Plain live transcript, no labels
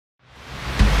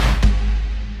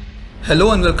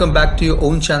Hello and welcome back to your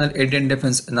own channel Indian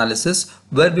Defense Analysis,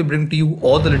 where we bring to you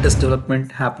all the latest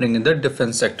development happening in the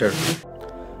defense sector.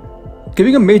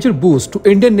 Giving a major boost to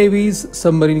Indian Navy's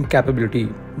submarine capability,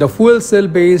 the fuel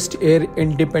cell-based air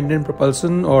independent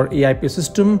propulsion or AIP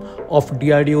system of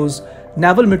DRDO's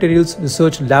Naval Materials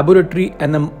Research Laboratory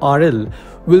NMRL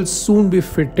will soon be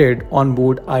fitted on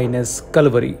board INS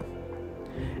Kalvari.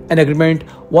 An agreement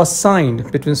was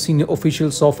signed between senior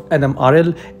officials of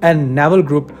NMRL and Naval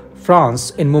Group France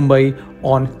in Mumbai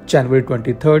on January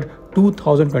 23,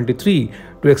 2023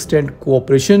 to extend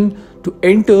cooperation to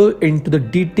enter into the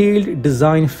detailed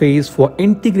design phase for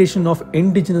integration of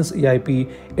indigenous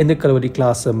AIP in the Kalvari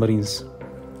class submarines.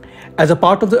 As a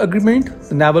part of the agreement,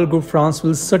 the Naval Group France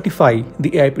will certify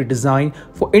the AIP design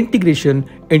for integration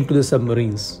into the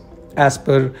submarines. As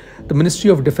per the Ministry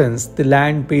of Defense, the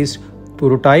land-based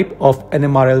prototype of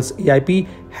NMRL's AIP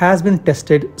has been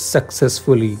tested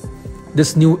successfully.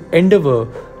 This new endeavour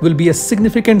will be a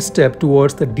significant step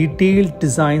towards the detailed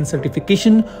design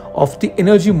certification of the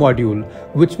energy module,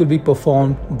 which will be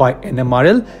performed by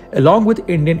NMRL along with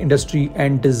Indian industry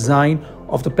and design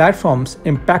of the platforms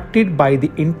impacted by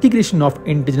the integration of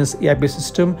indigenous AIP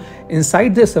system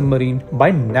inside the submarine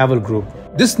by Naval Group.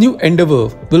 This new endeavour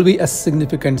will be a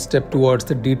significant step towards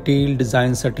the detailed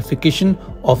design certification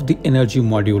of the energy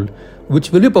module,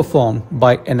 which will be performed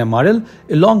by NMRL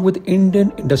along with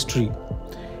Indian industry,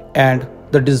 and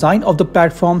the design of the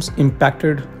platforms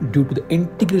impacted due to the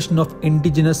integration of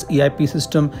indigenous AIP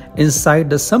system inside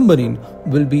the submarine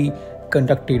will be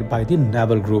conducted by the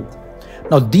Naval Group.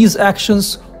 Now, these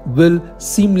actions will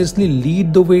seamlessly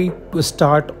lead the way to a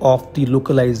start of the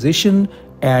localization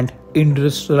and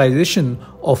industrialization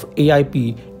of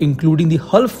AIP, including the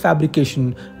hull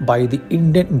fabrication by the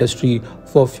Indian industry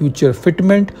for future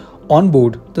fitment on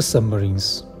board the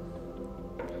submarines.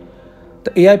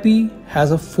 The AIP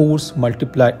has a force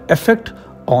multiplier effect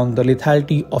on the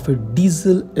lethality of a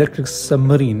diesel-electric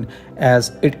submarine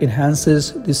as it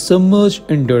enhances the submerged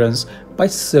endurance by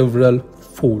several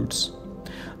folds.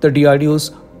 The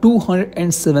DRDO's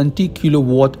 270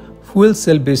 kilowatt fuel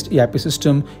cell-based AIP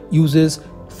system uses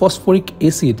phosphoric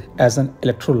acid as an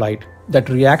electrolyte that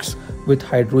reacts with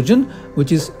hydrogen,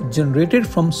 which is generated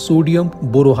from sodium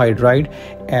borohydride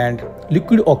and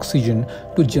liquid oxygen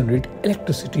to generate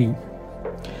electricity.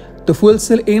 The fuel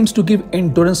cell aims to give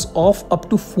endurance of up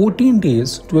to 14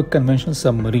 days to a conventional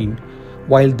submarine.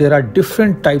 While there are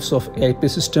different types of AIP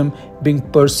system being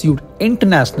pursued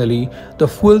internationally, the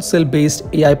fuel cell-based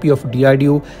AIP of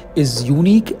DRDO is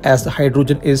unique as the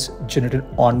hydrogen is generated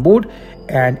on board,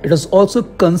 and it is also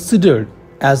considered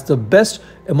as the best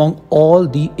among all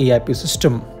the AIP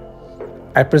system.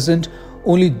 At present,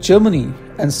 only Germany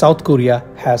and South Korea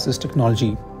has this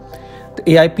technology. The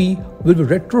AIP will be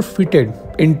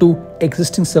retrofitted into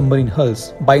existing submarine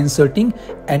hulls by inserting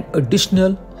an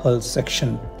additional hull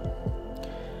section.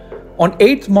 On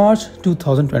 8 March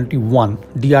 2021,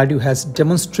 DRDO has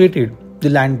demonstrated the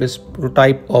land-based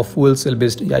prototype of fuel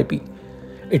cell-based AIP.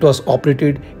 It was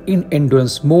operated in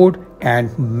endurance mode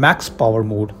and max power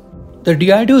mode. The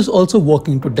DRDO is also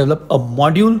working to develop a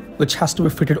module which has to be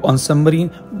fitted on submarine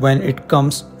when it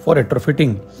comes for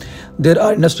retrofitting. There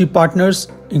are industry partners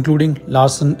including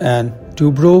Larsen and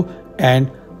Toubro and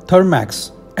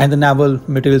Thermax and the Naval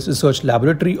Materials Research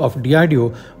Laboratory of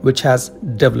DRDO, which has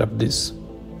developed this.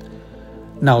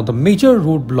 Now, the major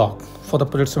roadblock for the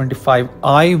Project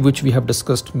 75I, which we have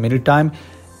discussed many times,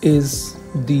 is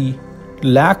the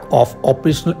lack of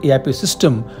operational AIP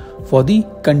system for the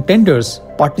contenders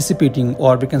participating,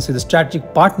 or we can say the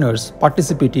strategic partners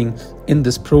participating in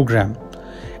this program.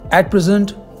 At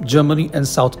present, Germany and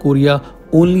South Korea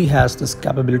only has this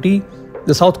capability.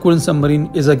 The South Korean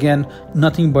submarine is again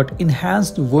nothing but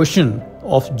enhanced version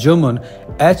of German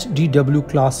HDW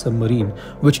class submarine,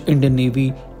 which Indian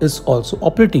Navy is also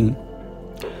operating.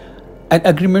 An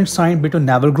agreement signed between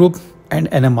Naval Group and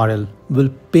NMRL will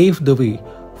pave the way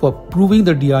for proving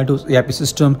the DRDO's AIP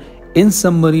system in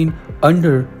submarine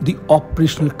under the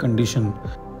operational condition.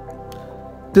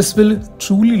 This will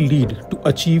truly lead to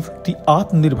achieve the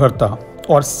Atmanirbharta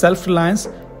or self-reliance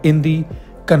in the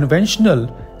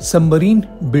conventional submarine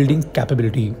building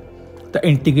capability. The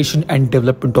integration and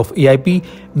development of AIP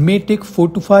may take 4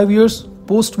 to 5 years,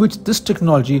 post which this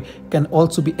technology can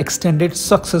also be extended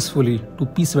successfully to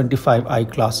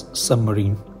P-75I class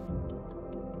submarine.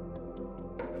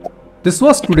 This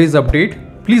was today's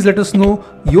update. Please let us know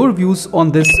your views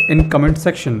on this in comment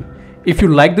section. If you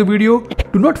like the video,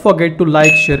 do not forget to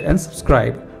like, share and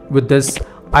subscribe. With this,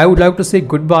 I would like to say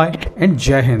goodbye and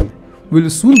Jai Hind. We'll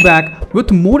soon back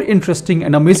with more interesting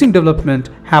and amazing development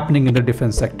happening in the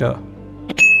defense sector.